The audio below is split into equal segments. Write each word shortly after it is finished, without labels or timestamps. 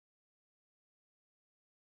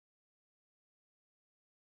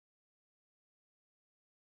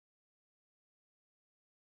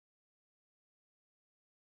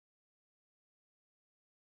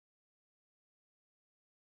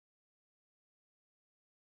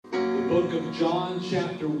book of John,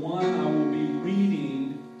 chapter 1. I will be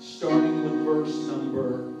reading starting with verse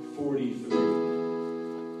number 43.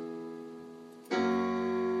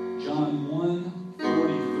 John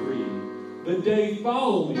 1:43. The day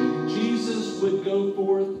following, Jesus would go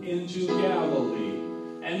forth into Galilee,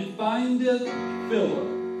 and findeth Philip,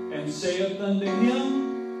 and saith unto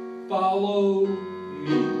him, Follow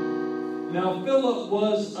me. Now Philip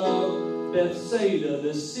was of Bethsaida,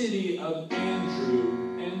 the city of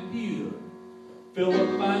Andrew and Peter.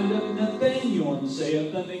 Philip findeth Nathanael, and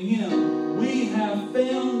saith unto him, We have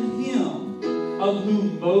found him, of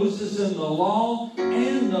whom Moses in the law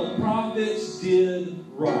and the prophets did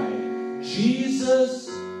write, Jesus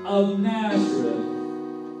of Nazareth,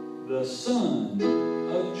 the son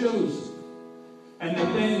of Joseph. And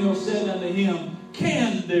Nathanael said unto him,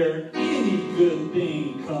 Can there any good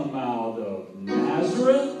thing come out of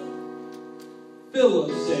Nazareth?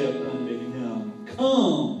 Philip saith unto him,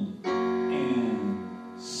 Come and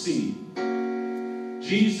see.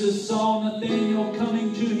 Jesus saw Nathanael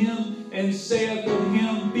coming to him, and saith unto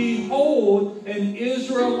him, Behold, an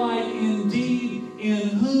Israelite indeed, in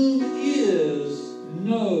whom is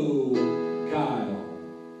no guile.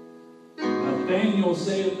 Nathanael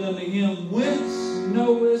saith unto him, Whence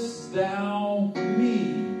knowest thou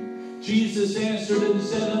me? Jesus answered and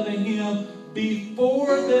said unto him, Before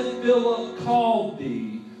that Philip called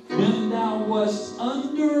thee, when thou wast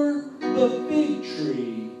under the fig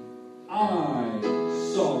tree, I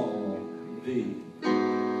saw thee.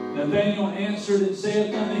 Nathanael answered and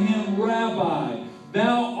saith unto him, Rabbi,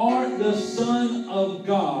 thou art the Son of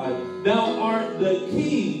God, thou art the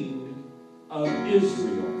King of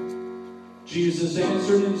Israel. Jesus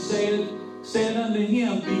answered and said unto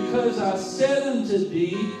him, Because I said unto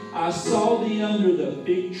thee, I saw thee under the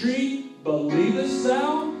fig tree, believest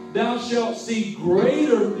thou? Thou shalt see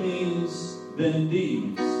greater things than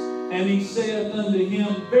these. And he saith unto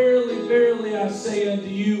him, Verily, verily, I say unto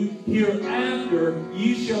you, hereafter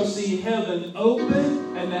ye shall see heaven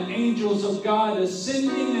open, and the angels of God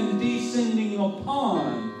ascending and descending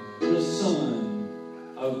upon the Son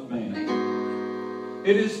of Man.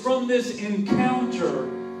 It is from this encounter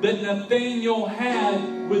that Nathanael had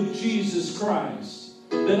with Jesus Christ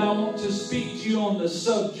that I want to speak to you on the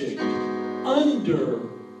subject, under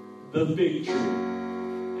the fig tree.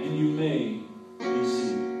 And you may be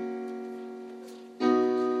seated.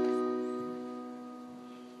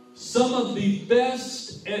 Some of the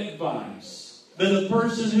best advice that a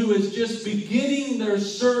person who is just beginning their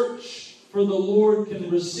search for the Lord can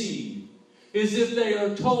receive is if they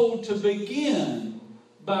are told to begin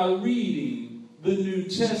by reading the New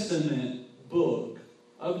Testament book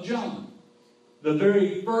of John. The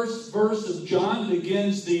very first verse of John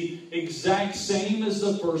begins the exact same as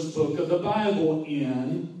the first book of the Bible,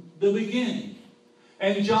 in the beginning.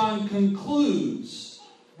 And John concludes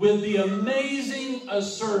with the amazing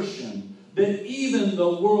assertion that even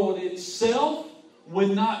the world itself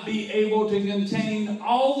would not be able to contain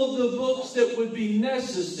all of the books that would be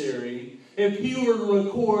necessary if he were to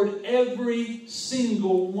record every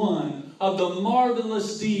single one of the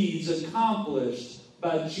marvelous deeds accomplished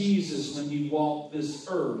by Jesus when he walked this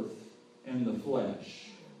earth in the flesh.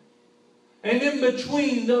 And in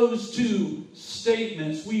between those two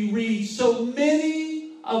statements, we read so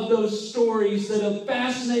many of those stories that have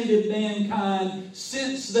fascinated mankind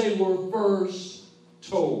since they were first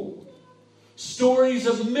told. Stories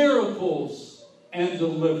of miracles and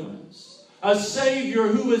deliverance. A Savior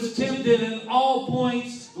who was tempted in all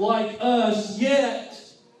points like us, yet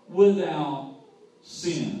without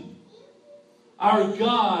sin. Our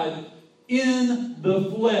God in the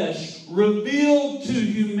flesh, revealed to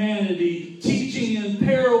humanity, teaching in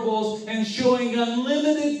parables and showing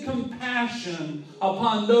unlimited compassion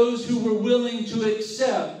upon those who were willing to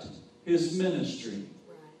accept his ministry.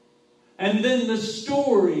 And then the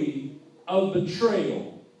story of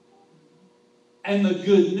betrayal and the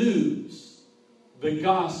good news, the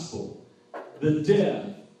gospel, the death,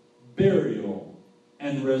 burial,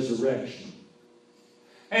 and resurrection.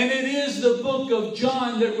 And it is the book of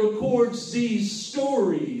John that records these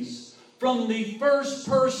stories from the first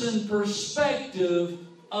person perspective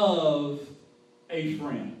of a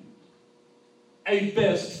friend, a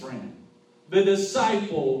best friend, the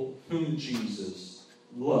disciple whom Jesus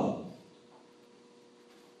loved.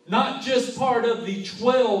 Not just part of the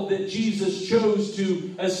 12 that Jesus chose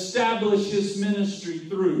to establish his ministry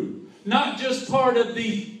through. Not just part of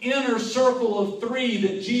the inner circle of 3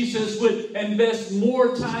 that Jesus would invest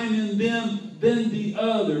more time in them than the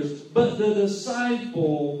others, but the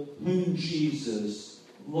disciple whom Jesus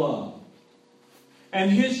loved. And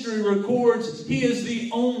history records he is the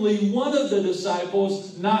only one of the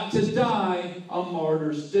disciples not to die a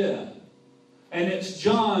martyr's death. And it's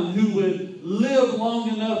John who would live long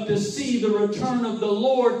enough to see the return of the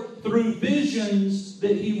Lord through visions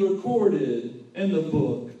that he recorded in the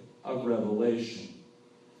book of Revelation.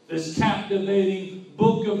 This captivating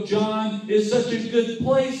book of John is such a good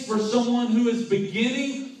place for someone who is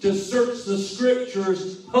beginning to search the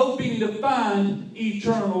Scriptures, hoping to find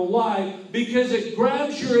eternal life, because it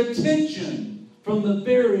grabs your attention from the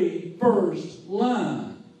very first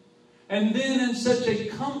line. And then in such a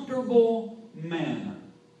comfortable manner.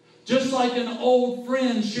 Just like an old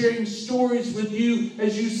friend sharing stories with you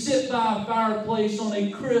as you sit by a fireplace on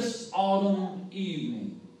a crisp autumn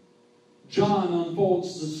evening. John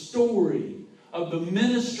unfolds the story of the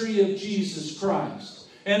ministry of Jesus Christ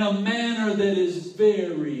in a manner that is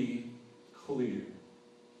very clear.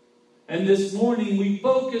 And this morning we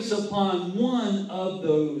focus upon one of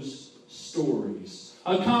those stories.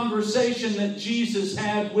 A conversation that Jesus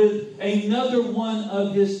had with another one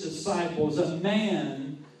of his disciples, a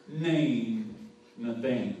man named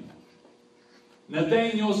Nathanael.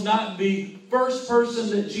 Nathanael's not the first person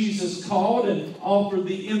that Jesus called and offered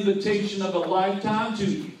the invitation of a lifetime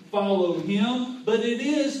to follow him, but it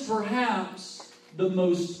is perhaps the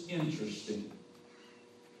most interesting.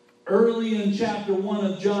 Early in chapter 1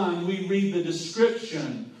 of John, we read the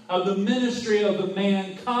description of the ministry of a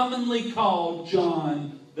man commonly called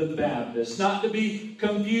John the Baptist. Not to be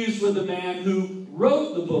confused with the man who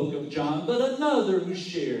wrote the book of John, but another who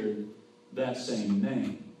shared that same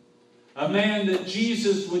name. A man that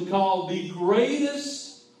Jesus would call the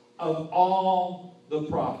greatest of all the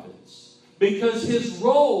prophets, because his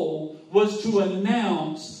role was to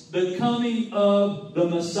announce the coming of the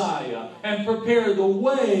Messiah and prepare the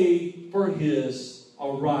way for his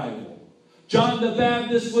arrival. John the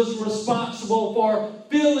Baptist was responsible for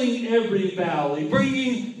filling every valley,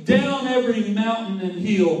 bringing down every mountain and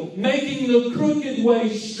hill, making the crooked way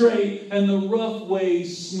straight and the rough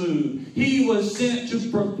ways smooth. He was sent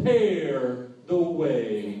to prepare the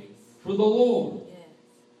way for the Lord.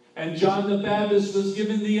 And John the Baptist was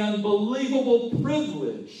given the unbelievable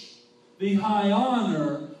privilege, the high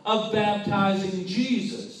honor of baptizing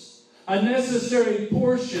Jesus. A necessary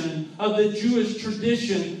portion of the Jewish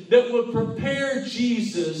tradition that would prepare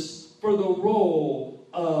Jesus for the role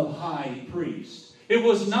of high priest. It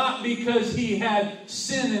was not because he had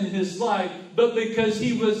sin in his life, but because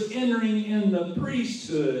he was entering in the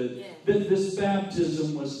priesthood that this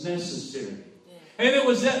baptism was necessary. And it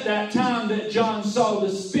was at that time that John saw the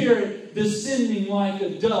Spirit descending like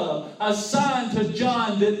a dove, a sign to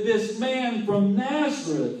John that this man from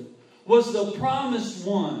Nazareth was the promised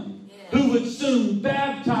one who would soon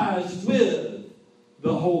baptize with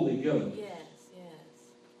the Holy Ghost.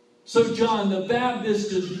 So John the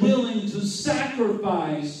Baptist is willing to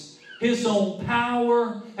sacrifice his own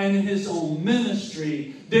power and his own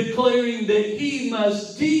ministry, declaring that he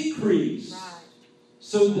must decrease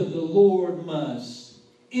so that the Lord must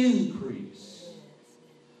increase.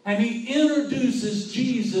 And he introduces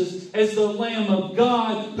Jesus as the Lamb of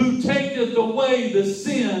God who taketh away the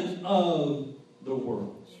sin of the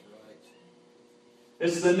world.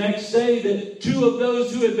 It's the next day that two of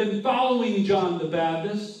those who had been following John the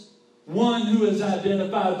Baptist, one who is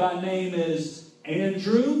identified by name as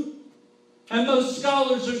Andrew, and most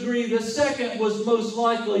scholars agree the second was most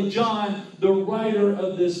likely John, the writer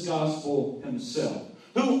of this gospel himself,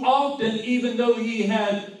 who often, even though he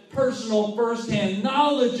had personal first-hand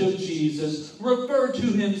knowledge of Jesus, referred to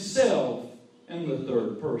himself in the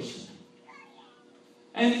third person.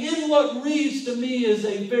 And in what reads to me is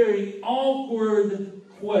a very awkward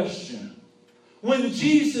question, when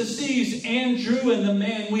Jesus sees Andrew and the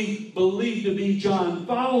man we believe to be John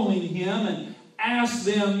following him and asks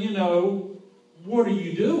them, what are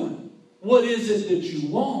you doing? What is it that you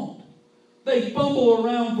want? They fumble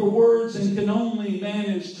around for words and can only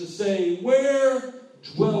manage to say, where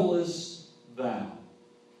dwellest thou?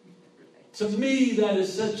 To me, that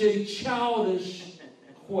is such a childish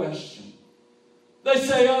question. They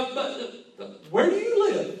say, where do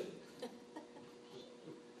you live?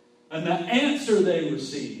 And the answer they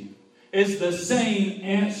receive is the same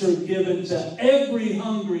answer given to every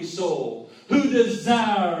hungry soul who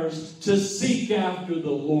desires to seek after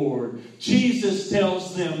the Lord. Jesus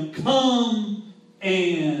tells them, come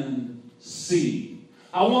and see.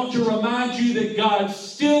 I want to remind you that God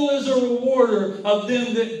still is a rewarder of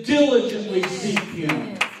them that diligently seek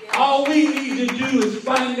Him. All we need to do is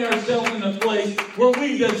find ourselves in a place where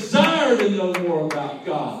we desire to know more about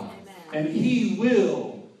God. And He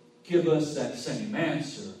will give us that same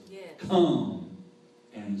answer. Come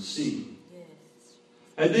and see.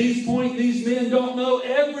 At this point, these men don't know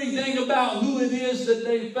everything about who it is that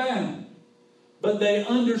they found. But they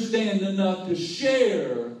understand enough to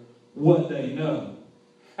share what they know.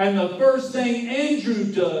 And the first thing Andrew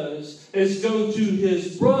does is go to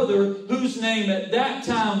his brother, whose name at that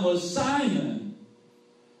time was Simon,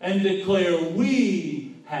 and declare,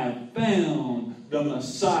 we have found the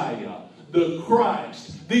Messiah, the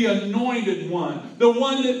Christ, the anointed one, the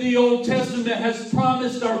one that the Old Testament has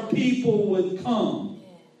promised our people would come.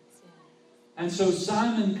 And so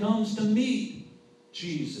Simon comes to meet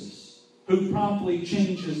Jesus, who promptly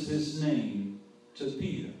changes his name to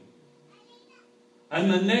Peter. And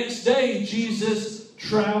the next day, Jesus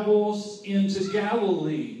travels into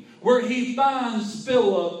Galilee, where he finds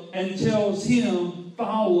Philip and tells him,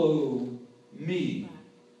 follow me.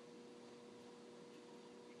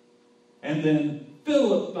 And then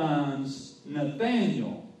Philip finds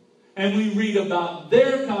Nathanael. And we read about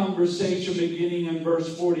their conversation beginning in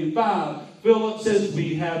verse 45. Philip says,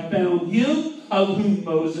 we have found him of whom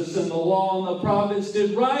Moses and the law and the prophets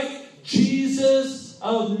did write, Jesus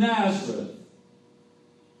of Nazareth,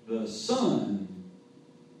 the son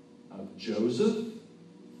of Joseph.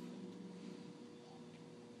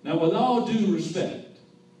 Now, with all due respect,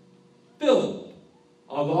 Philip,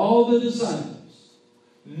 of all the disciples,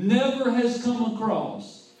 never has come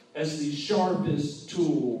across as the sharpest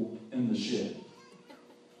tool in the shed.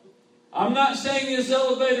 I'm not saying this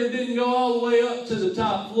elevator didn't go all the way up to the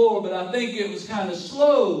top floor, but I think it was kind of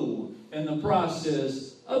slow in the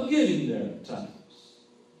process of getting there at times.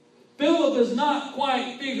 Philip has not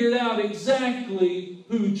quite figured out exactly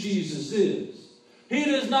who Jesus is. He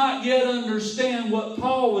does not yet understand what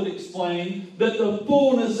Paul would explain, that the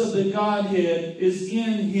fullness of the Godhead is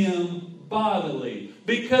in him bodily.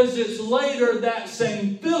 Because it's later that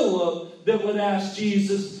same Philip that would ask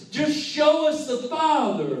Jesus, just show us the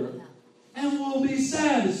Father and we'll be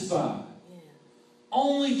satisfied.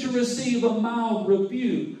 Only to receive a mild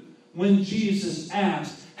rebuke when Jesus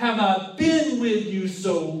asked, have I been with you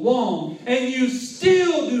so long and you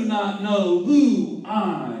still do not know who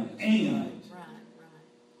I am?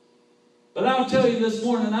 But I'll tell you this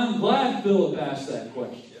morning, I'm glad Philip asked that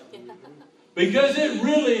question. Because it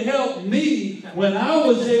really helped me when I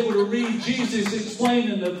was able to read Jesus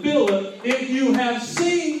explaining to Philip, if you have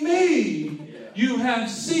seen me, you have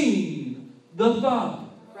seen the Father.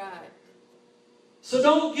 So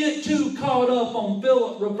don't get too caught up on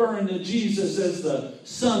Philip referring to Jesus as the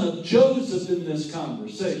son of Joseph in this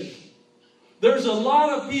conversation. There's a lot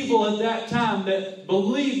of people at that time that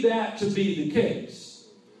believed that to be the case.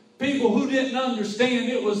 People who didn't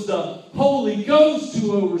understand it was the Holy Ghost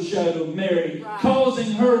who overshadowed Mary,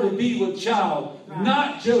 causing her to be with child,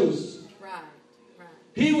 not Joseph.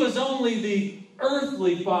 He was only the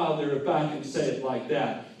earthly father, if I can say it like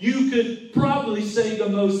that. You could probably say the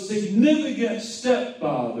most significant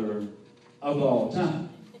stepfather of all time.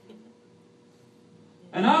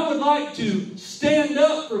 And I would like to stand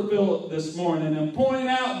up for Philip this morning and point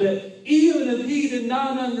out that even if he did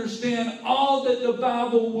not understand all that the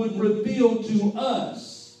Bible would reveal to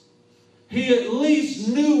us, he at least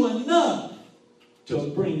knew enough to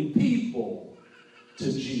bring people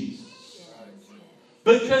to Jesus.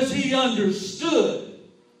 Because he understood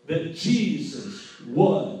that Jesus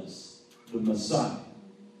was the Messiah.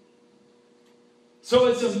 So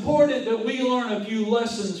it's important that we learn a few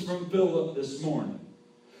lessons from Philip this morning.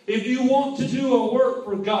 If you want to do a work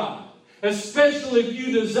for God, especially if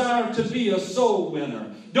you desire to be a soul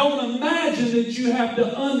winner, don't imagine that you have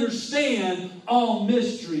to understand all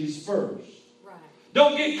mysteries first.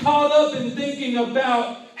 Don't get caught up in thinking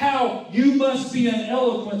about how you must be an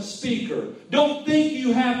eloquent speaker. Don't think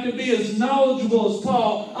you have to be as knowledgeable as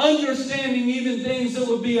Paul, understanding even things that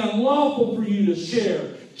would be unlawful for you to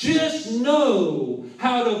share. Just know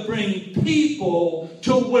how to bring people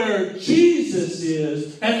to where Jesus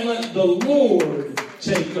is and let the Lord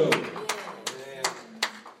take over.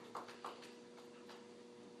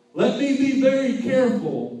 Let me be very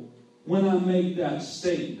careful when I make that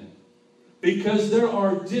statement, because there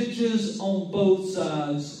are ditches on both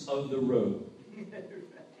sides of the road.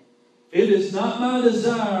 It is not my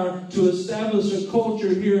desire to establish a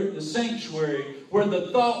culture here at the sanctuary where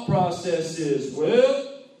the thought process is, well,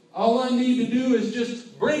 all I need to do is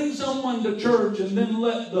just bring someone to church and then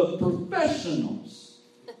let the professionals,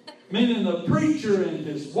 meaning the preacher and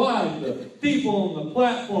his wife, the people on the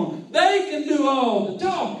platform, they can do all the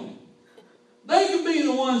talking. They can be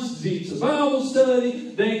the ones to teach the Bible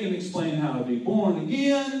study. They can explain how to be born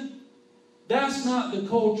again. That's not the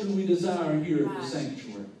culture we desire here at the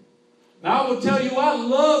sanctuary. Now, I will tell you, I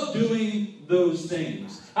love doing those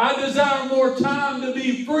things. I desire more time to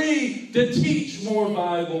be free to teach more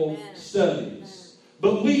Bible studies.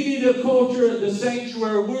 But we need a culture at the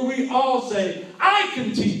sanctuary where we all say, I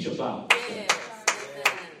can teach a Bible study.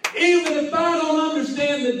 Even if I don't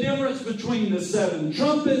understand the difference between the 7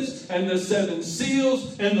 trumpets and the 7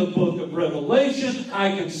 seals in the book of Revelation,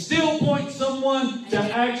 I can still point someone to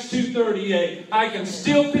Acts 2:38. I can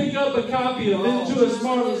still pick up a copy of Into a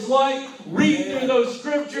Marvelous Light, read through those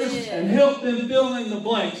scriptures, and help them fill in the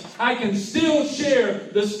blanks. I can still share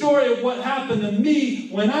the story of what happened to me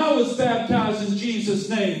when I was baptized in Jesus'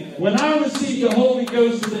 name, when I received the Holy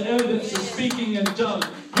Ghost with the evidence of speaking in tongues.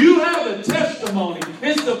 You have a testimony.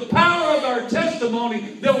 It's the power of our testimony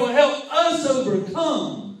that will help us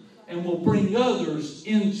overcome and will bring others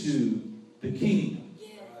into the kingdom.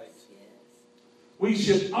 We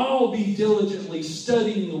should all be diligently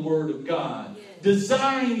studying the Word of God,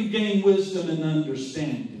 desiring to gain wisdom and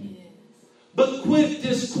understanding. But quit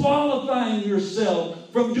disqualifying yourself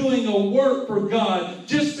from doing a work for God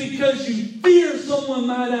just because you fear someone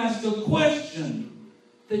might ask a question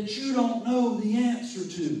that you don't know the answer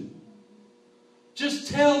to. Just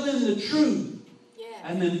tell them the truth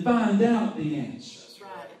and then find out the answer. That's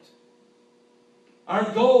right.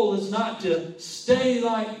 Our goal is not to stay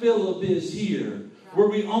like Philip is here, where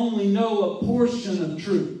we only know a portion of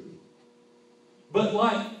truth. But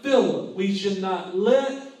like Philip, we should not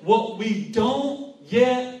let what we don't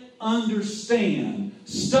yet understand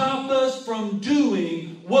stop us from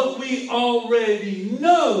doing what we already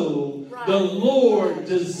know the Lord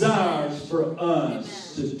desires for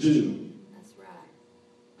us to do. That's right.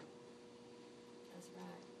 That's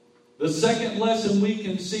right. The second lesson we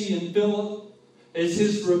can see in Philip is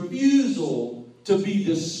his refusal to be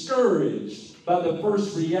discouraged by the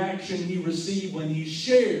first reaction he received when he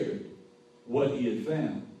shared what he had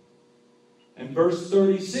found. In verse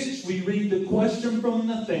 36, we read the question from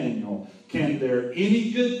Nathanael, can there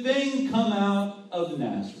any good thing come out of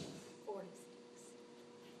Nazareth?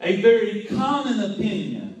 A very common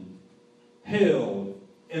opinion held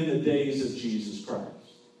in the days of Jesus Christ.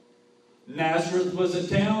 Nazareth was a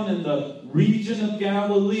town in the region of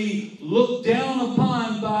Galilee looked down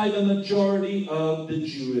upon by the majority of the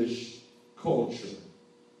Jewish culture.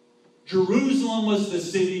 Jerusalem was the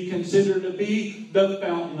city considered to be the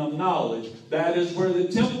fountain of knowledge. That is where the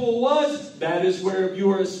temple was. That is where, if you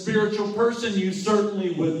were a spiritual person, you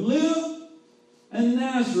certainly would live. And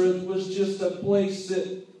Nazareth was just a place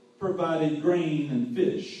that provided grain and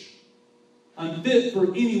fish, unfit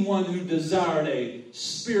for anyone who desired a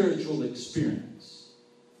spiritual experience.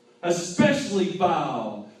 Especially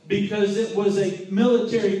vile, because it was a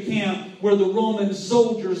military camp where the Roman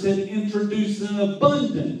soldiers had introduced an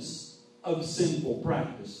abundance of sinful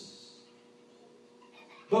practices.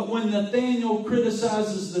 But when Nathanael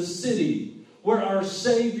criticizes the city where our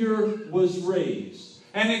Savior was raised,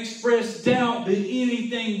 and expressed doubt that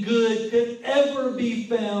anything good could ever be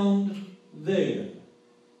found there,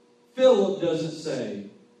 Philip doesn't say,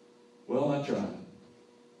 well, I tried.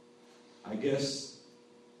 I guess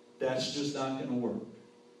that's just not going to work.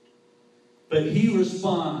 But he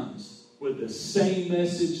responds with the same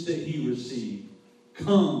message that he received.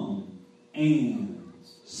 Come and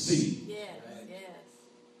see. Yes, yes.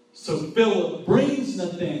 So Philip brings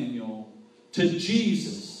Nathanael to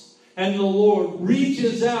Jesus. And the Lord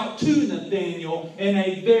reaches out to Nathanael in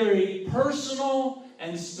a very personal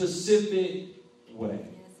and specific way.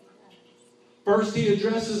 First, he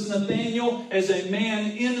addresses Nathanael as a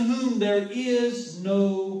man in whom there is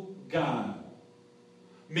no guile.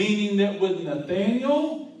 Meaning that with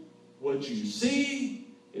Nathanael, what you see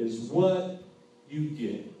is what you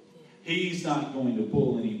get. He's not going to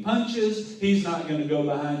pull any punches. He's not going to go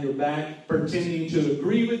behind your back pretending to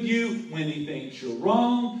agree with you when he thinks you're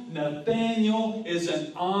wrong. Nathanael is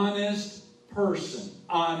an honest person.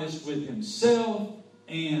 Honest with himself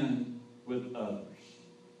and with others.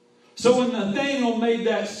 So when Nathanael made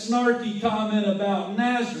that snarky comment about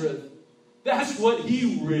Nazareth, that's what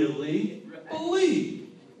he really believed.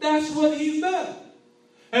 That's what he felt.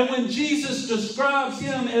 And when Jesus describes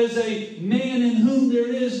him as a man in whom there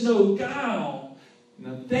is no guile,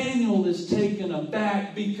 Nathanael is taken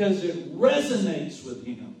aback because it resonates with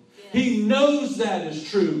him. Yeah. He knows that is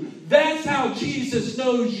true. That's how Jesus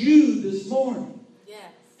knows you this morning. Yes.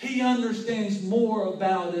 He understands more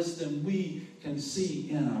about us than we can see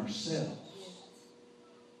in ourselves. Yes.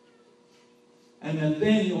 And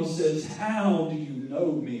Nathanael says, how do you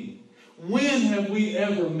know me? When have we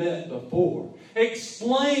ever met before?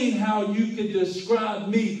 Explain how you could describe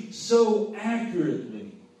me so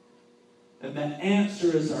accurately. And the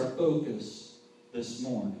answer is our focus this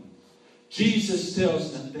morning. Jesus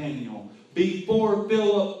tells Nathanael, before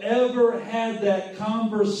Philip ever had that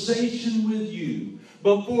conversation with you,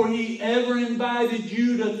 before he ever invited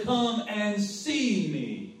you to come and see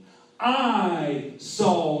me, I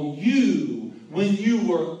saw you when you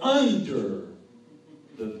were under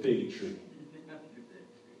the fig tree.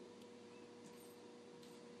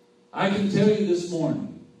 I can tell you this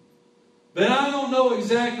morning that I don't know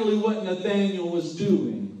exactly what Nathanael was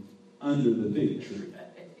doing under the fig tree.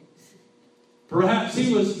 Perhaps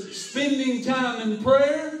he was spending time in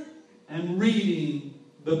prayer and reading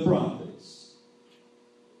the prophets.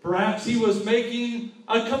 Perhaps he was making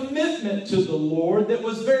a commitment to the Lord that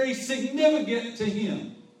was very significant to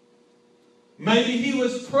him. Maybe he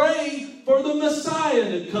was praying for the Messiah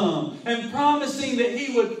to come and promising that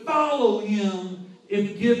he would follow him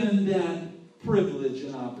if given that privilege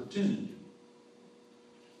and opportunity.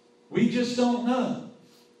 We just don't know.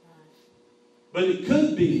 But it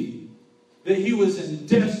could be that he was in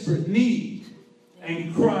desperate need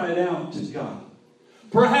and cried out to God.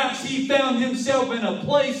 Perhaps he found himself in a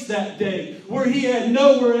place that day where he had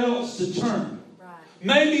nowhere else to turn.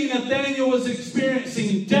 Maybe Nathanael was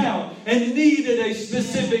experiencing doubt and needed a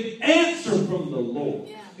specific answer from the Lord.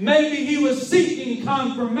 Maybe he was seeking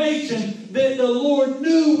confirmation that the Lord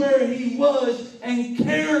knew where he was and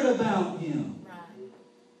cared about him.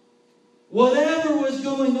 Whatever was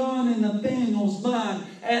going on in Nathanael's mind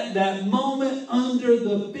at that moment under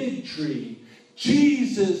the fig tree,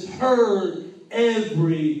 Jesus heard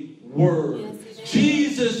every word. Yes,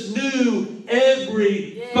 Jesus knew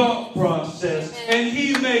every thought process. And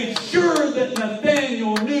he made sure that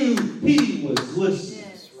Nathanael knew he was listening.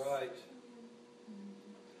 That's right.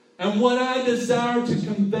 And what I desire to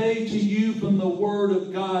convey to you from the Word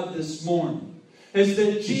of God this morning is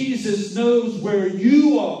that Jesus knows where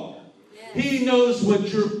you are. He knows what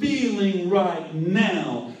you're feeling right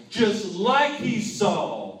now, just like he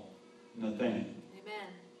saw Nathanael. Amen.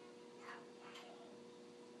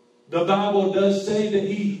 The Bible does say that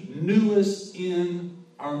he knew us in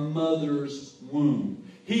our mother's womb.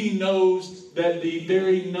 He knows that the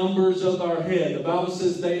very numbers of our head, the Bible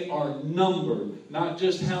says they are numbered. Not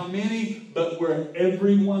just how many, but where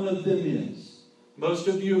every one of them is. Most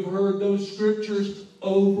of you have heard those scriptures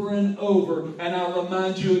over and over. And I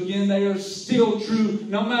remind you again, they are still true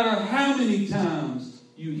no matter how many times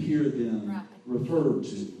you hear them referred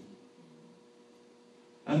to.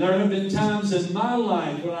 And there have been times in my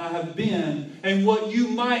life when I have been in what you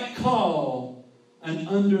might call an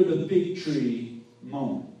under the fig tree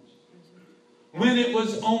moment. When it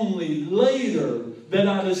was only later that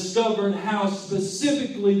I discovered how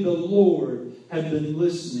specifically the Lord had been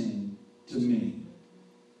listening to me.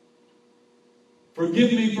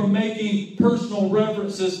 Forgive me for making personal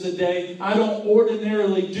references today. I don't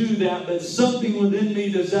ordinarily do that, but something within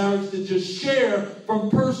me desires to just share from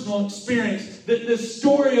personal experience that this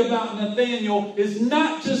story about Nathanael is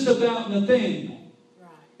not just about Nathanael. Right.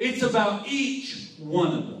 It's about each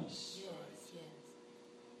one of us. Yes, yes.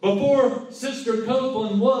 Before Sister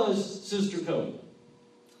Copeland was Sister Copeland.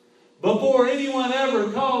 Before anyone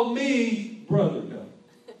ever called me Brother Copeland.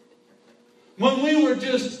 When we were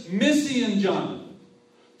just Missy and Jonathan.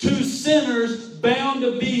 Two sinners bound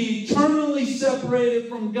to be eternally separated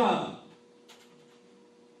from God.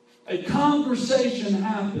 A conversation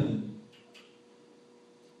happened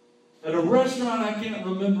at a restaurant, I can't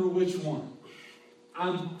remember which one.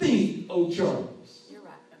 I think O'Charlie's. You're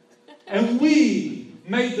right. And we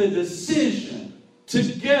made the decision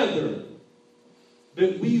together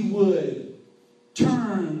that we would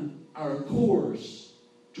turn our course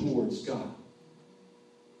towards God.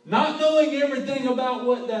 Not knowing everything about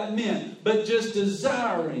what that meant, but just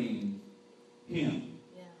desiring Him.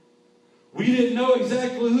 Yeah. We didn't know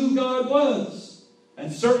exactly who God was,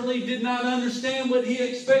 and certainly did not understand what He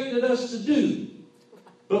expected us to do.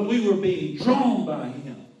 But we were being drawn by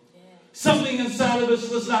Him. Yeah. Something inside of us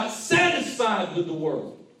was not satisfied with the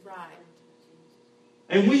world. Right.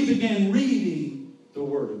 And we began reading the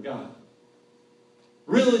Word of God.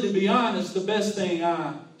 Really, to be honest, the best thing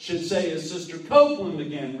I should say is Sister Copeland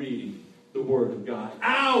began reading the Word of God.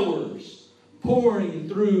 Hours pouring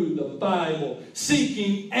through the Bible,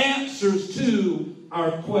 seeking answers to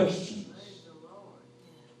our questions.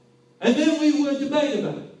 And then we would debate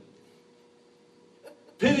about it.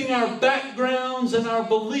 Pitting our backgrounds and our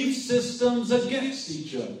belief systems against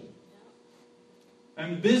each other.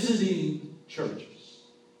 And visiting churches.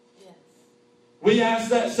 Yes. We ask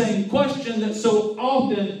that same question that's so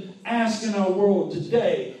often asked in our world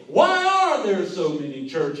today. Why are there so many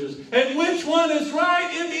churches? And which one is right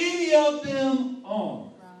if any of them are?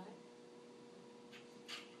 Right.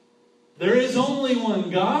 There is only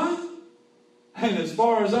one God. And as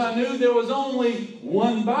far as I knew, there was only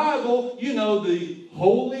one Bible, the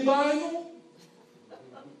Holy Bible.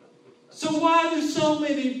 So why do so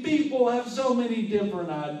many people have so many different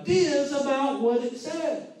ideas about what it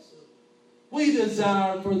says? We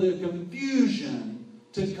desire for the confusion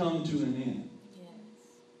to come to an end. Yes.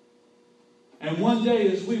 And one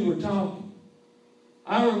day as we were talking,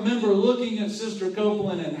 I remember looking at Sister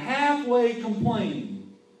Copeland and halfway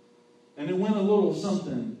complaining. And it went a little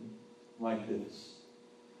something like this.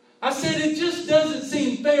 I said, it just doesn't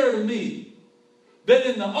seem fair to me that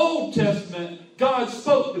in the Old Testament, God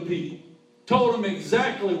spoke to people, told them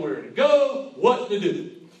exactly where to go, what to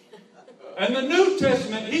do. And the New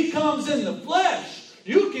Testament, He comes in the flesh.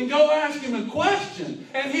 You can go ask Him a question,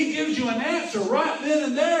 and He gives you an answer right then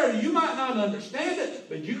and there. You might not understand it,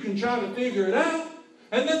 but you can try to figure it out.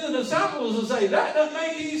 And then the disciples will say, that doesn't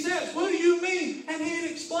make any sense. What do you mean? And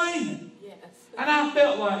He'd explain it. Yes. And I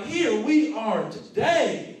felt like here we are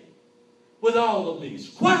today with all of these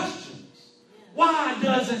questions. Why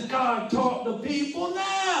doesn't God talk to people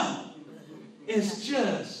now? It's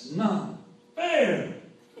just not fair.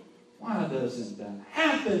 Why doesn't that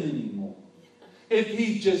happen anymore? If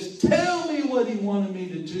He'd just tell me what He wanted me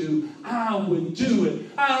to do, I would do it.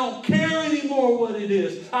 I don't care anymore what it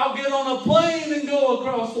is. I'll get on a plane and go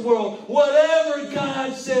across the world. Whatever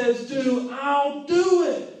God says do, I'll do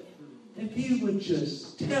it. If He would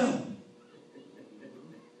just tell me.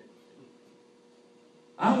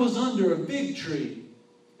 I was under a fig tree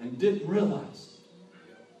and didn't realize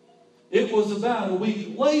it. It was about a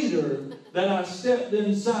week later that I stepped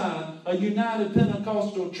inside a United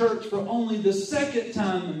Pentecostal church for only the second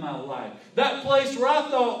time in my life. That place where I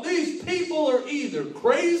thought, these people are either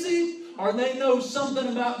crazy or they know something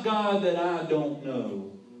about God that I don't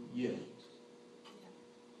know yet.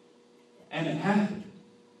 And it happened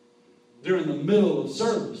during the middle of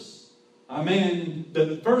service.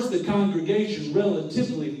 The congregation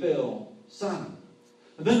relatively fell silent.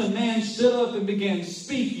 Then a man stood up and began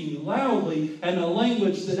speaking loudly in a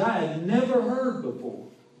language that I had never heard before.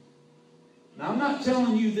 Now, I'm not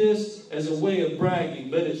telling you this as a way of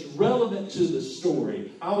bragging, but it's relevant to the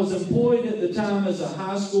story. I was employed at the time as a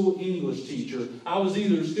high school English teacher. I was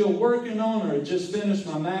either still working on or had just finished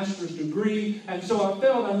my master's degree, and so I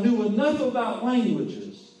felt I knew enough about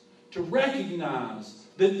languages to recognize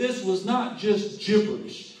that this was not just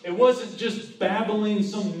gibberish. It wasn't just babbling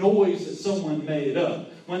some noise that someone made up.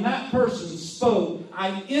 When that person spoke,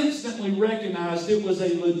 I instantly recognized it was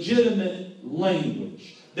a legitimate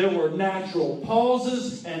language. There were natural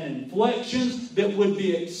pauses and inflections that would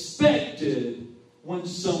be expected when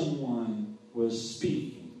someone was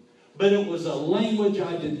speaking. But it was a language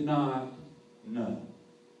I did not know.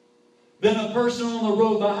 Then a person on the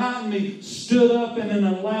row behind me stood up and in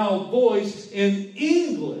a loud voice in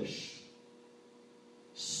English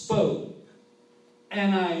spoke.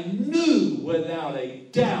 And I knew without a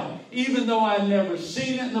doubt, even though I'd never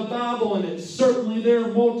seen it in the Bible, and it's certainly there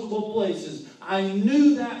in multiple places, I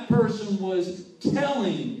knew that person was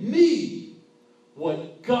telling me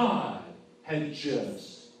what God had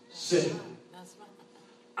just said.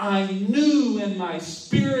 I knew in my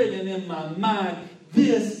spirit and in my mind,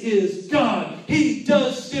 this is God. He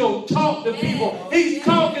does still talk to people. He's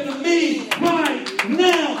talking to me right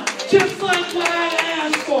now, just like what I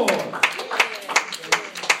asked for.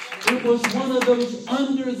 It was one of those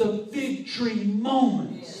under the fig tree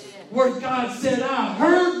moments where God said, I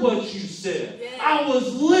heard what you said. I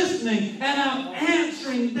was listening and I'm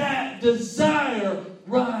answering that desire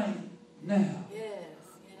right now.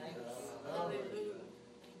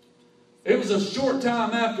 It was a short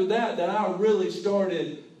time after that I really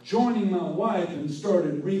started joining my wife and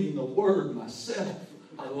started reading the Word myself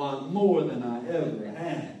a lot more than I ever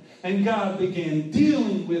had. And God began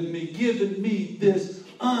dealing with me, giving me this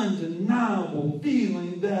undeniable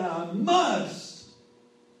feeling that I must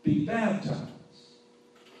be baptized.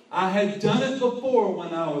 I had done it before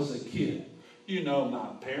when I was a kid. You know, my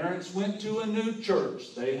parents went to a new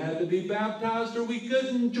church. They had to be baptized or we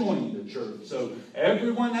couldn't join the church. So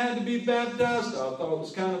everyone had to be baptized. I thought it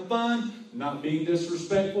was kind of fun. Not being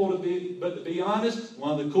disrespectful, but to be honest,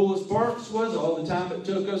 one of the coolest parts was all the time it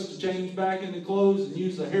took us to change back into clothes and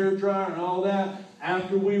use the hair dryer and all that.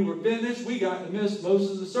 After we were finished, we got to miss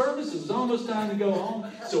most of the service. It was almost time to go home.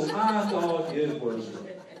 So I thought it was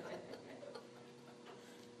great.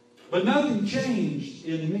 But nothing changed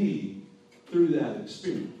in me through that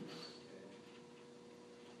experience.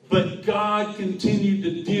 But God continued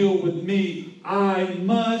to deal with me I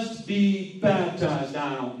must be baptized.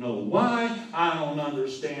 I don't know why. I don't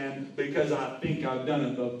understand because I think I've done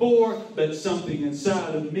it before, but something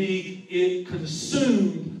inside of me, it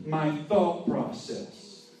consumed my thought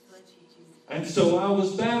process. And so I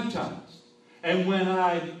was baptized. And when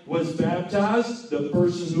I was baptized, the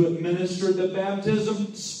person who administered the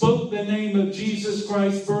baptism spoke the name of Jesus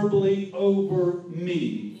Christ verbally over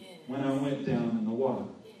me when I went down in the water.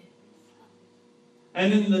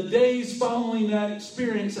 And in the days following that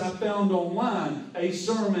experience, I found online a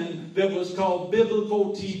sermon that was called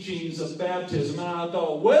Biblical Teachings of Baptism. And I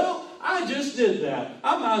thought, well, I just did that.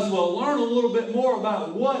 I might as well learn a little bit more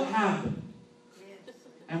about what happened.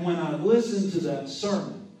 And when I listened to that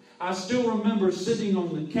sermon, I still remember sitting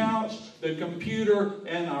on the couch, the computer,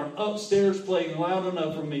 and our upstairs playing loud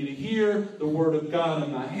enough for me to hear the Word of God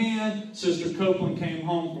in my hand. Sister Copeland came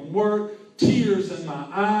home from work, tears in my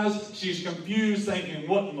eyes. She's confused, thinking,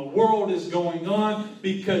 what in the world is going on?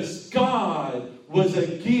 Because God was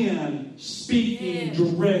again speaking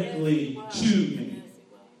directly to me.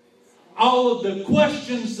 All of the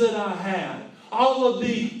questions that I had, all of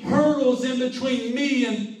the hurdles in between me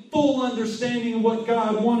and full understanding of what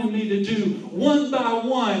God wanted me to do. One by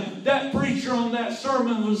one, that preacher on that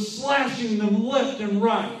sermon was slashing them left and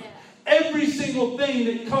right. Every single thing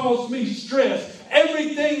that caused me stress,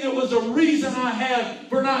 everything that was a reason I had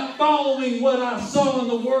for not following what I saw in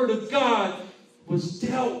the Word of God was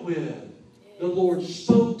dealt with. The Lord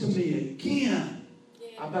spoke to me again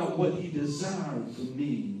about what He desired for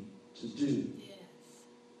me to do.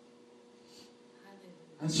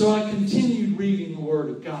 And so I continued reading the Word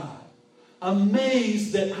of God,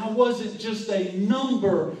 amazed that I wasn't just a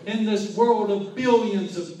number in this world of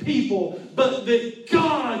billions of people, but that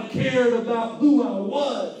God cared about who I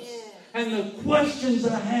was and the questions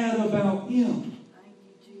I had about Him. Thank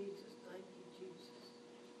you, Jesus. Thank you, Jesus.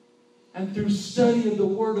 And through study of the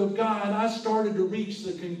Word of God, I started to reach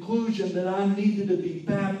the conclusion that I needed to be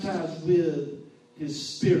baptized with His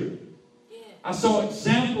Spirit. I saw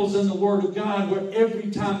examples in the Word of God where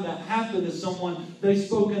every time that happened to someone, they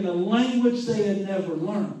spoke in a language they had never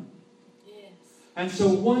learned. Yes. And so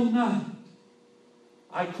one night,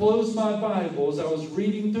 I closed my Bible as I was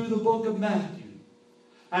reading through the book of Matthew,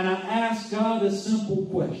 and I asked God a simple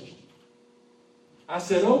question. I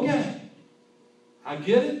said, okay, I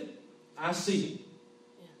get it. I see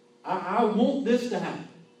it. I want this to happen.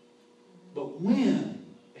 But when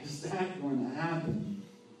is that going to happen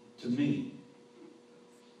to me?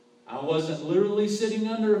 I wasn't literally sitting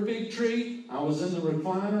under a fig tree. I was in the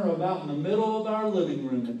recliner about in the middle of our living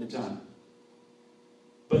room at the time.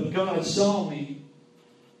 But God saw me.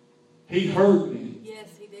 He heard me. Yes,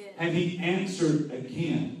 He did. And He answered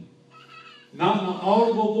again. Not in an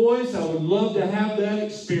audible voice. I would love to have that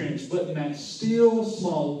experience. But in that still,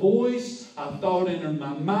 small voice, a thought entered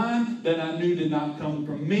my mind that I knew did not come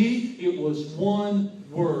from me. It was one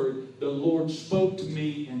word. The Lord spoke to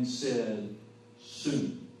me and said,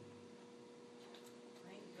 soon.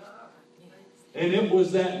 And it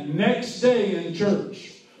was that next day in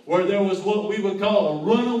church where there was what we would call a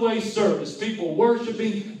runaway service. People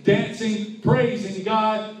worshiping, dancing, praising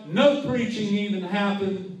God. No preaching even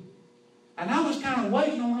happened. And I was kind of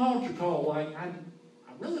waiting on an altar call. Like, I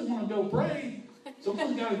really want to go pray.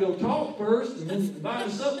 Someone's got to go talk first and then invite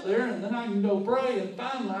us up there and then I can go pray. And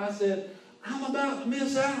finally I said, I'm about to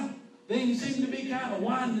miss out. Things seem to be kind of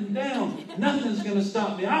winding down. Nothing's going to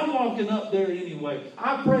stop me. I'm walking up there anyway.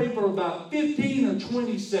 I prayed for about 15 or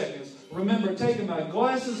 20 seconds. Remember taking my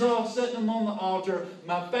glasses off, setting them on the altar.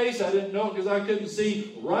 My face, I didn't know because I couldn't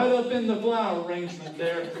see, right up in the flower arrangement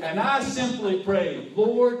there. And I simply prayed,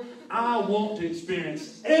 Lord, I want to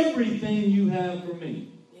experience everything you have for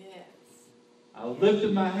me. Yes. I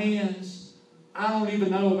lifted my hands. I don't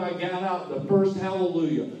even know if I got out the first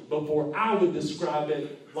hallelujah before I would describe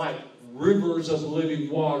it like rivers of living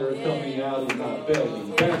water coming out of my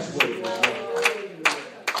belly. That's what it was.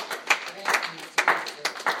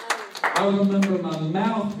 I remember my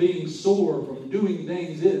mouth being sore from doing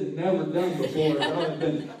things it had never done before. I had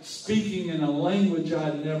been speaking in a language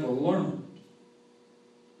I'd never learned.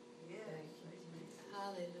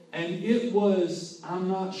 And it was, I'm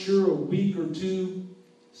not sure, a week or two,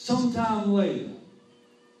 sometime later,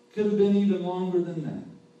 could have been even longer than that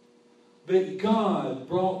God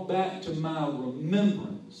brought back to my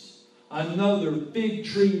remembrance another fig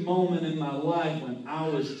tree moment in my life when I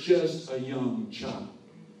was just a young child.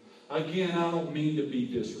 Again, I don't mean to be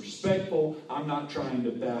disrespectful. I'm not trying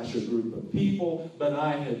to bash a group of people, but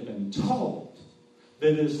I had been taught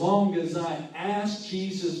that as long as I asked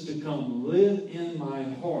Jesus to come live in my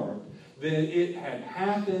heart, that it had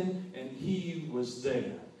happened and He was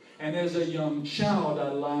there. And as a young child,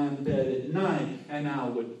 I'd lie in bed at night and I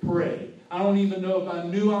would pray. I don't even know if I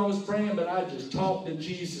knew I was praying, but I'd just talk to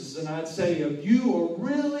Jesus and I'd say, if you are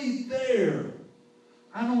really there,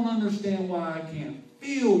 I don't understand why I can't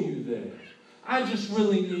feel you there. I just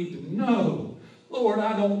really need to know. Lord,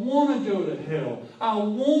 I don't want to go to hell. I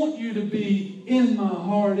want you to be in my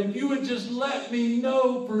heart. If you would just let me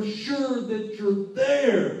know for sure that you're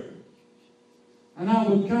there. And I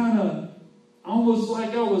would kind of, almost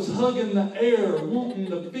like I was hugging the air,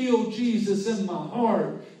 wanting to feel Jesus in my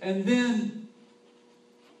heart. And then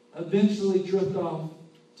eventually drift off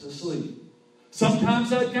to sleep.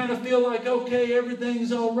 Sometimes I'd kind of feel like, okay,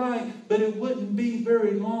 everything's all right. But it wouldn't be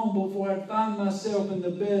very long before I'd find myself in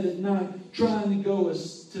the bed at night trying to go to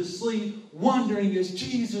sleep, wondering, is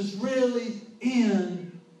Jesus really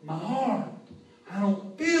in my heart? I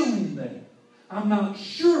don't feel him there. I'm not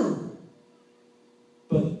sure.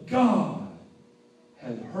 But God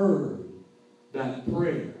had heard that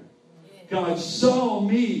prayer. God saw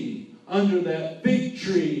me under that fig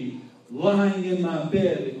tree lying in my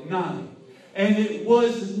bed at night. And it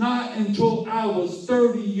was not until I was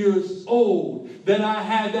 30 years old that I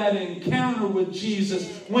had that encounter with Jesus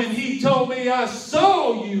when he told me, I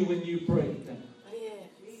saw you when you prayed that.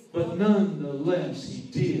 But nonetheless, he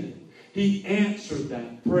did. He answered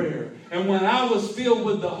that prayer. And when I was filled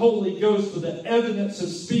with the Holy Ghost with the evidence of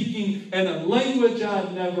speaking in a language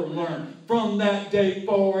I'd never learned, from that day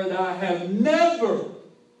forward, I have never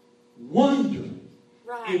wondered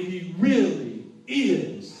if he really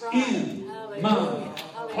is in my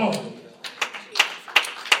heart.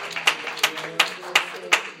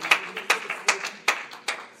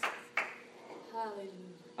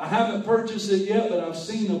 I haven't purchased it yet, but I've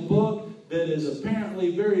seen a book that is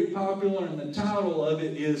apparently very popular, and the title of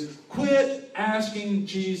it is Quit Asking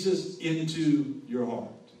Jesus Into Your Heart.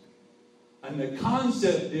 And the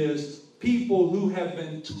concept is people who have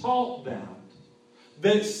been taught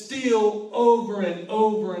that still over and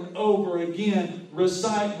over and over again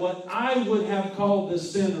recite what I would have called the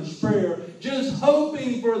sinner's prayer, just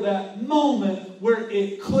hoping for that moment where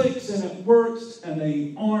it clicks and it works and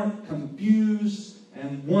they aren't confused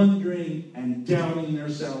and wondering and doubting their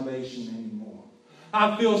salvation anymore.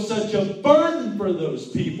 I feel such a burden for those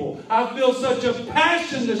people. I feel such a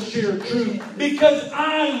passion to share truth because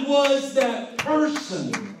I was that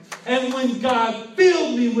person. And when God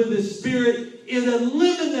filled me with His Spirit, it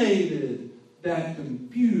eliminated that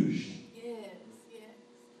confusion.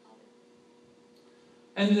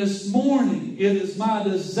 And this morning, it is my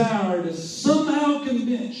desire to somehow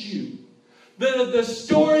convince you that if the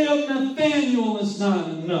story of Nathaniel is not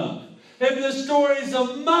enough, if the stories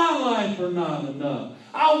of my life are not enough,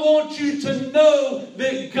 I want you to know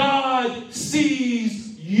that God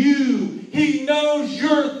sees you. He knows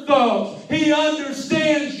your thoughts. He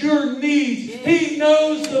understands your needs. He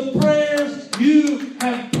knows the prayers you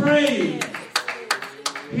have prayed.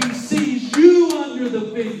 He sees you under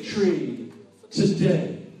the fig tree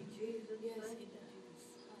today.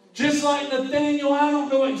 Just like Nathaniel, I don't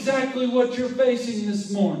know exactly what you're facing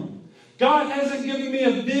this morning. God hasn't given me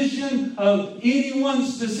a vision of anyone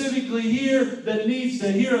specifically here that needs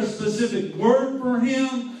to hear a specific word for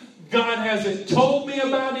him. God hasn't told me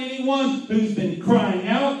about anyone who's been crying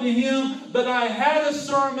out to him. But I had a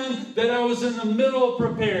sermon that I was in the middle of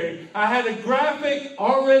preparing. I had a graphic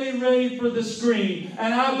already ready for the screen.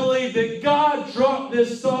 And I believe that God dropped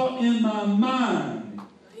this thought in my mind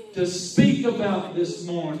to speak about this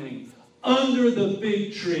morning. Under the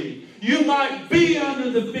fig tree. You might be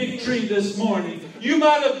under the fig tree this morning. You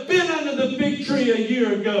might have been under the fig tree a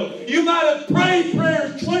year ago. You might have prayed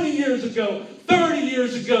prayers 20 years ago, 30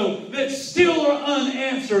 years ago that still are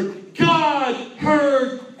unanswered. God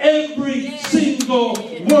heard every single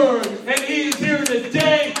word. And He is here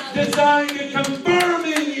today desiring to confirm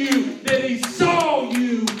in you that He saw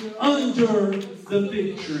you under the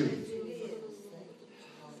fig tree.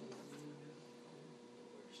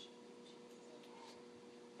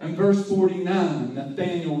 In verse 49,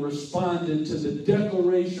 Nathanael responded to the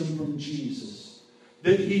declaration from Jesus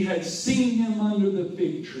that he had seen him under the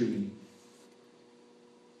fig tree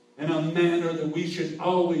in a manner that we should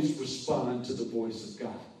always respond to the voice of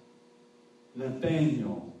God.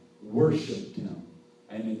 Nathanael worshipped him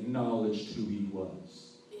and acknowledged who he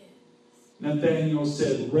was. Nathanael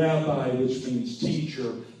said, Rabbi, which means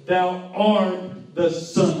teacher, thou art the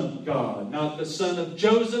Son of God. Not the son of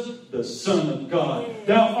Joseph, the Son of God.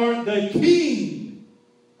 Thou art the King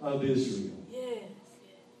of Israel.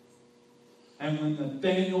 And when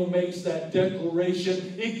Nathanael makes that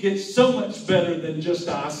declaration, it gets so much better than just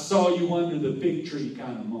a, I saw you under the fig tree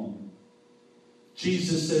kind of moment.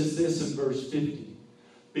 Jesus says this in verse 50.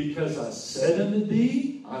 Because I said unto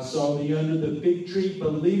thee, I saw thee under the fig tree,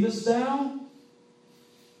 believest thou?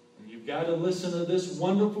 And you've got to listen to this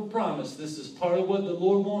wonderful promise. This is part of what the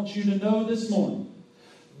Lord wants you to know this morning.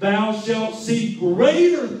 Thou shalt see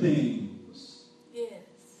greater things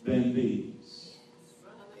than these.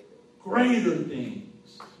 Greater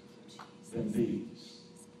things than these.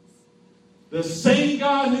 The same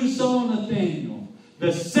God who saw Nathanael,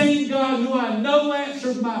 the same God who I know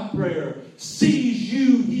answered my prayer, sees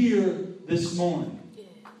you here this morning.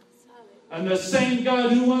 And the same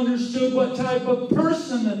God who understood what type of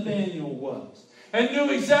person Nathanael was and knew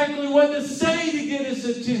exactly what to say to get his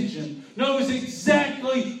attention, knows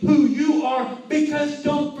exactly who you are, because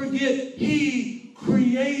don't forget, He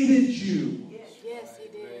created you. Yes, He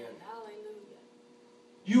did. Hallelujah.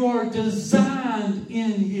 You are designed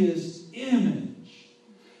in His image.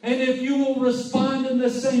 And if you will respond in the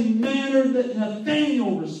same manner that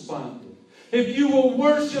Nathanael responded, if you will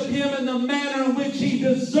worship Him in the manner in which He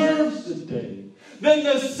deserves today, then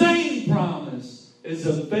the same promise is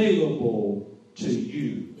available to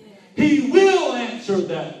you. He will answer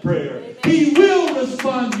that prayer. Amen. He will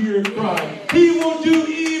respond to your cry. Amen. He will do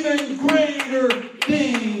even greater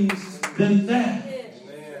things than that.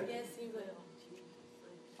 Amen. Yes, He will.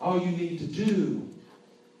 All you need to do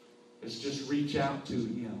is just reach out to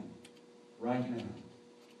Him right now.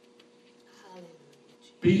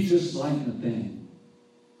 Be just like Nathanael.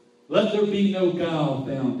 Let there be no guile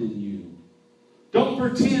found in you. Don't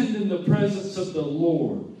pretend in the presence of the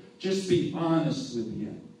Lord. Just be honest with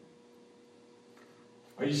Him.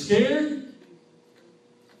 Are you scared?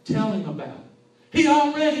 Tell Him about it. He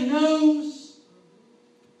already knows.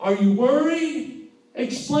 Are you worried?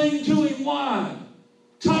 Explain to Him why.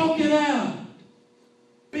 Talk it out.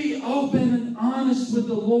 Be open and honest with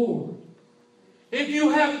the Lord. If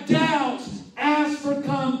you have doubts, ask for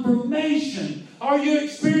confirmation. Are you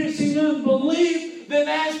experiencing unbelief? Then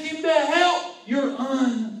ask Him to help your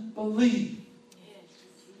unbelief.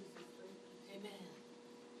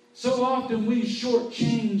 So often we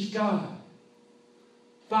shortchange God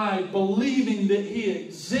by believing that He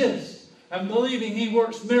exists and believing He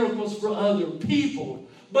works miracles for other people,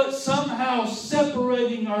 but somehow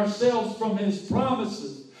separating ourselves from His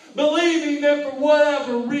promises, believing that for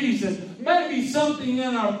whatever reason, maybe something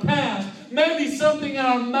in our past, maybe something in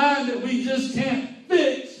our mind that we just can't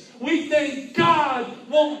fix, we think God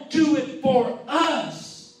won't do it for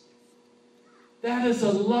us. That is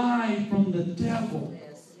a lie from the devil.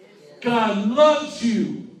 God loves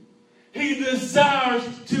you. He desires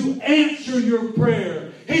to answer your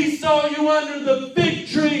prayer. He saw you under the fig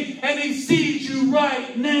tree and He sees you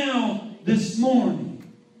right now this morning.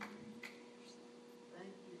 Thank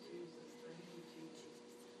you, Jesus. Thank you, Jesus.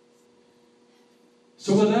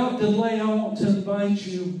 So without delay, I want to invite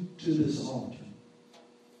you to this altar.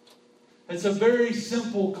 It's a very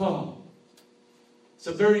simple call. It's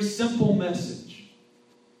a very simple message.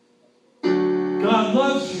 God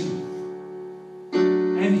loves you.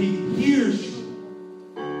 And He hears you.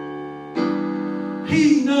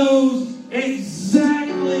 He knows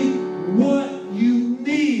exactly what you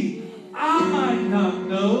need. I might not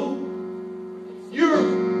know.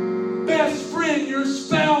 Your best friend, your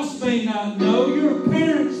spouse may not know. Your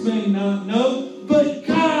parents may not know. But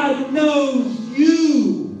God knows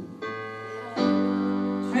you.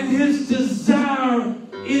 And His desire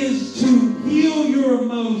is to heal your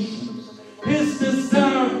emotions. His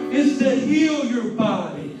desire is to heal your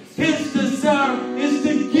body. His desire is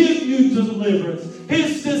to give you deliverance.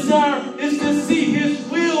 His desire is to see His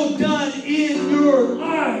will done in your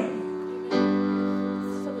life.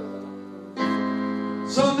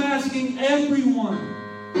 So I'm asking everyone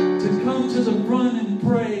to come to the front and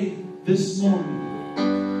pray this morning.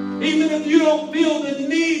 Even if you don't feel the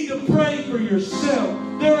need to pray for yourself,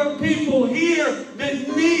 there are people here that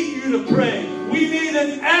need you to pray. We need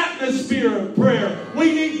an atmosphere of prayer.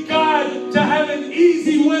 We need God to have an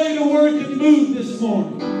easy way to work and move this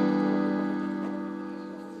morning.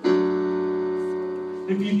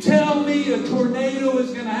 If you tell me a tornado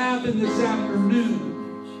is going to happen this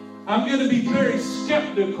afternoon, I'm going to be very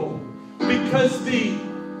skeptical, because the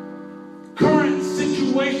current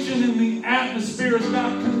situation in the atmosphere is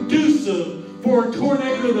not conducive for a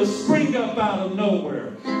tornado to spring up out of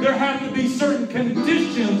nowhere. There have to be certain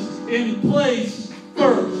conditions in place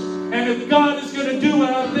first. And if God is going to do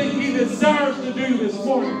what I think He desires to do this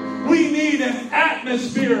morning, we need an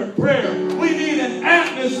atmosphere of prayer. We need an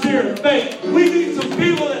atmosphere of faith. We need some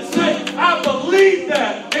people that say, I believe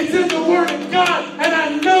that. It's in the Word of God, and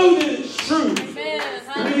I know that it's true.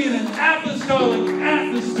 We need an apostolic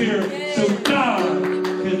atmosphere so God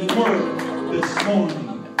can work this morning.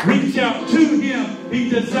 Reach out to Him He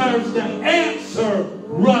deserves to answer